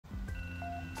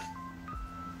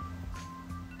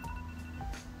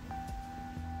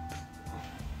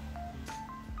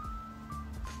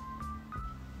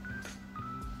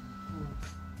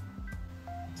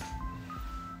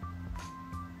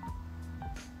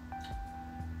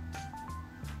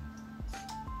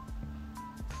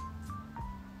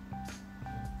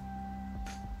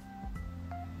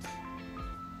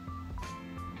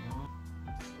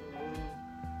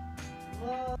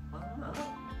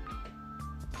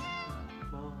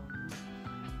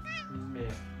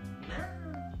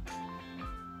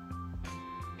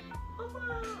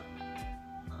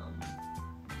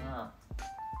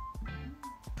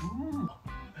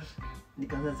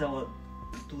刚才在我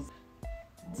肚子。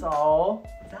走，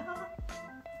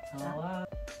走啊！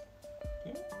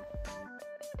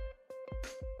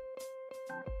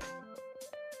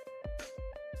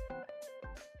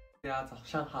大家早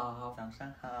上好，早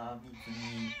上好，蜜子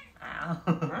咪啊！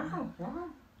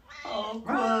好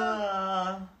困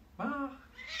啊！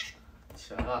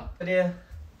起来了，快点，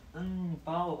你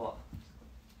抱我。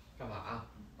干嘛啊？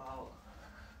抱我。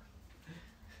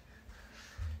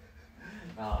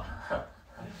啊！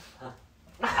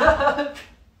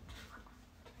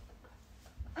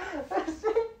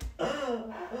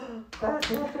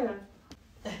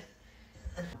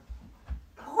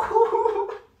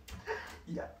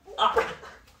呀啊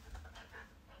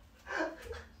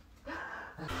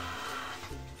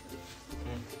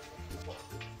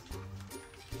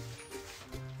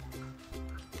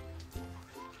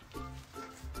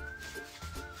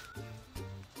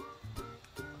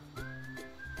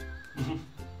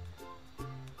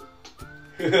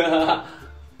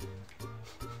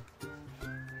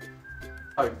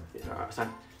！1、2、3，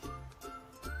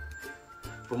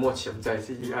不默契，我们再一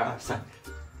次，1、2、3。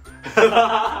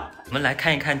我们来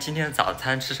看一看今天的早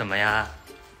餐吃什么呀？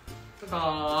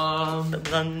当当，噔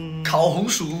噔，烤红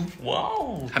薯，哇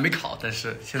哦！还没烤，但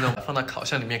是现在我放到烤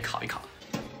箱里面烤一烤。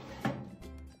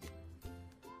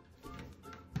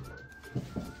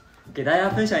给大家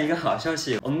分享一个好消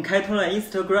息，我们开通了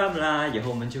Instagram 啦，以后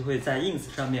我们就会在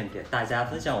Ins 上面给大家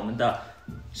分享我们的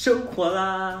生活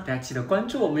啦，大家记得关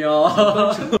注我们哟。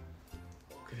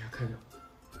给大家看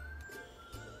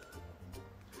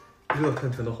看，热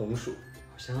腾腾的红薯，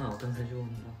好香啊！我刚才就闻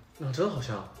到，那真好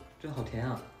香，这个好甜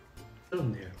啊！这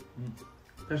么甜，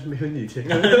但是没有你甜。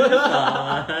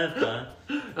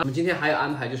我们今天还有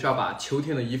安排，就是要把秋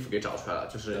天的衣服给找出来了，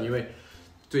就是因为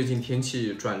最近天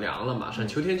气转凉了，马上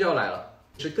秋天就要来了。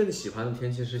是更喜欢的天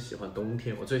气是喜欢冬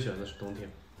天，我最喜欢的是冬天，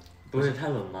不会太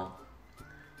冷吗？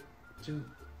就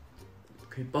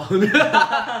可以抱你，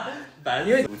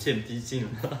因为逐渐逼近了。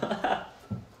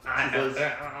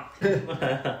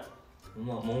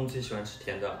萌萌最喜欢吃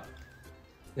甜的，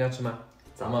你要吃吗？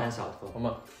早饭小偷。萌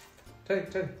萌，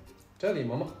这里，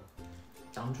萌萌，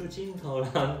挡住镜头了，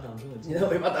挡住我镜头。你的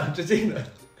尾巴挡住镜的，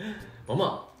萌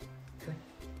萌，看，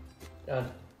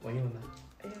我用了，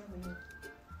哎呀，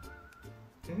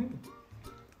我用了，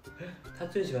他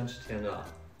最喜欢吃甜的，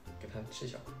给他吃一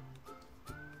小块。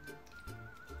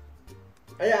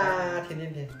哎呀，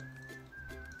甜，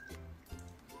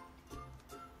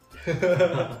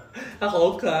他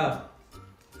好可爱。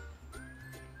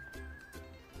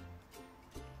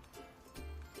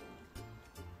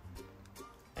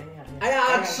哎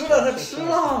呀，吃了，他吃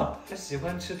了，他喜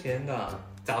欢吃甜的。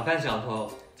早饭小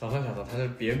偷，他是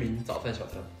别名早饭小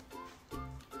偷。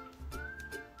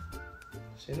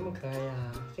谁那么可爱呀？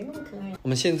我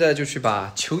们现在就去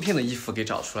把秋天的衣服给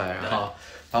找出来，然后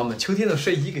把我们秋天的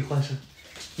睡衣给换上，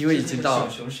因为已经到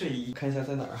熊睡衣。看一下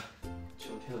在哪儿啊？秋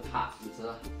天的榻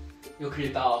子，又可以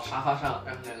到沙发上，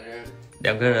让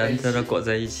两个人在这裹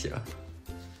在一起了。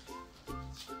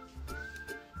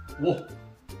哇！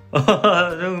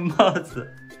这个帽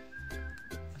子，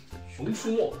熊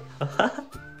出没，大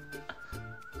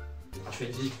拳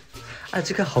击，哎，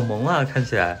这个好萌啊，看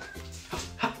起来。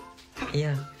哎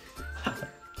呀，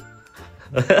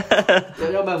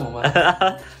要卖萌吗？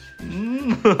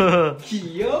可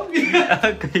以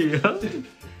啊，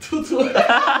吐，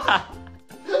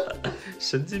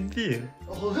神经病，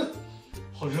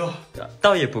好热，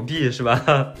倒也不必是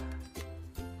吧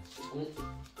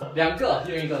？2个，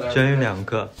一人一个，居然有2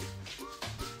个，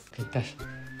给你带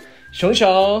上。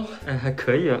熊，哎，还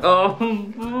可以哦。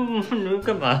你们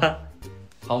干嘛？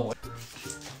好，我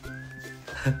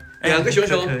2个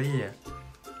熊可以。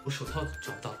我手套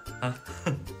找不到啊。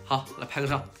好，来拍个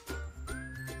照。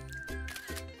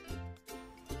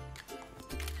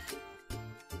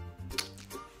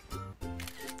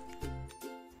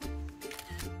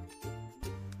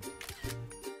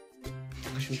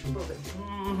2个熊抱在一起。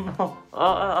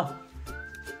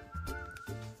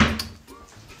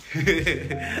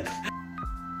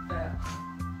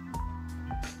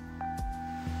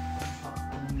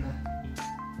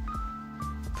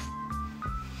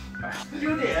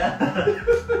有点，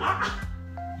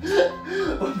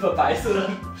我把白色的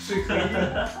睡黑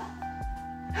的。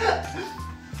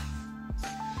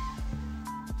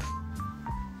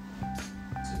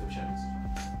这个不像你自己。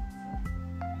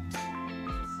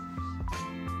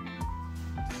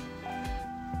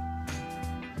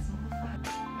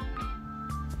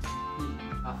1、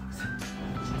2、3。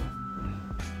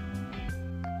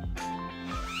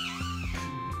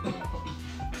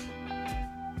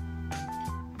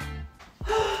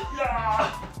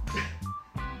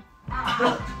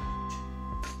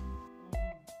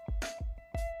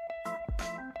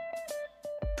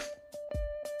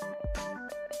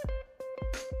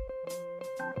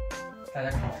大家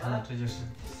可以看到，这就是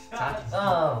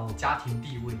家庭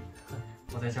地位。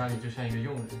我在家里就像一个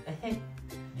佣人。哎，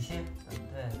你先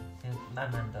对，先慢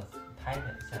慢的拍两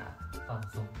下，放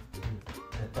松。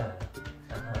对，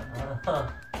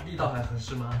力道还合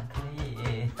适吗？可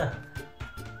以。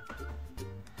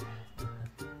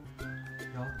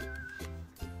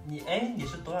你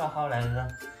是多少号来着？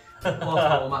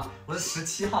我是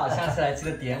17号，下次来记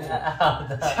得点我。好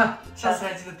的，下次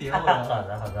来记得点我。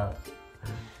好的。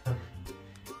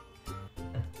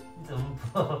你怎么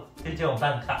不推荐我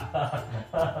办卡？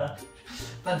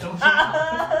办终身卡。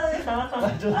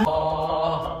办终身。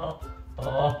哦，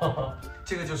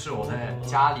这个就是我在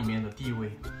家里面的地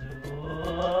位。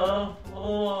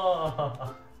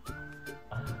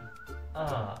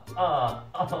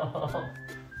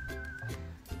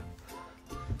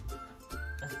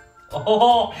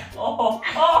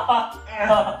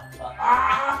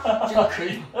这个可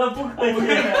以吗？不可以，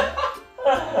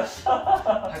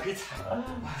还可以踩，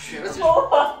学了这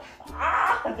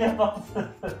电棒子，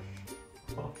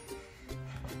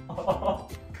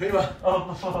可以吗？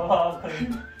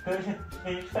可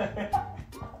以，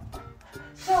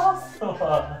笑死我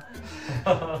了！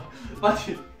把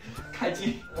你开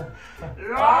机，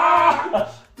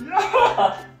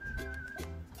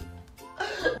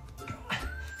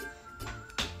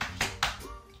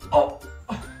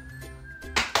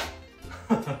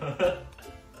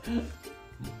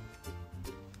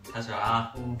开始了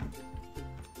啊！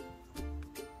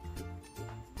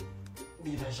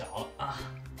力太小了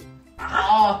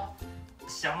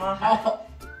小吗？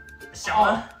小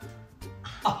吗？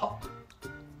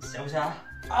小不小？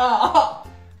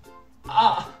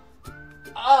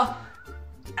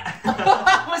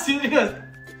不行，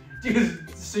这个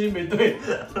声音没对，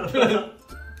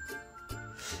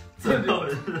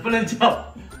不能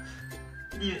叫。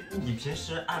你平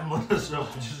时按摩的时候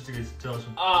就是这个叫什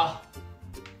么？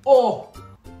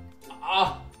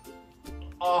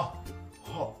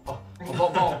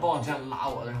帮我这样拉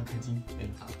我，然后开筋给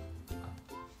你看。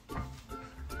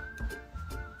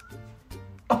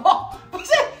不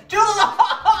是，这个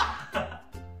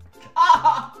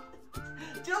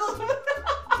这个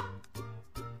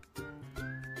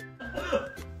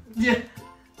你，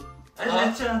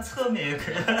这样侧面也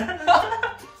可以，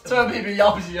这边比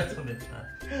腰不行，侧面。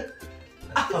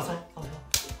放松。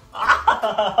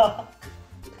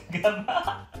干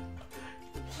嘛？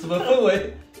怎么氛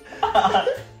围？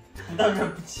你倒是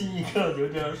不轻一个就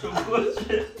这样说过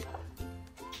去。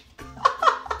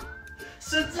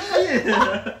神经病！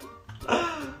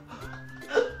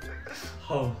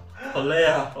好累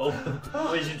啊！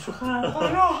我已经出汗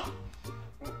了。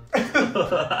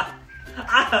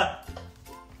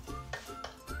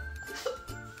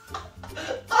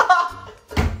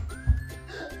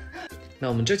那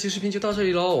我们这期视频就到这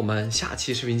里喽，我们下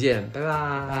期视频见，拜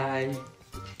拜。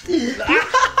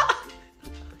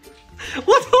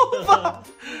我头发。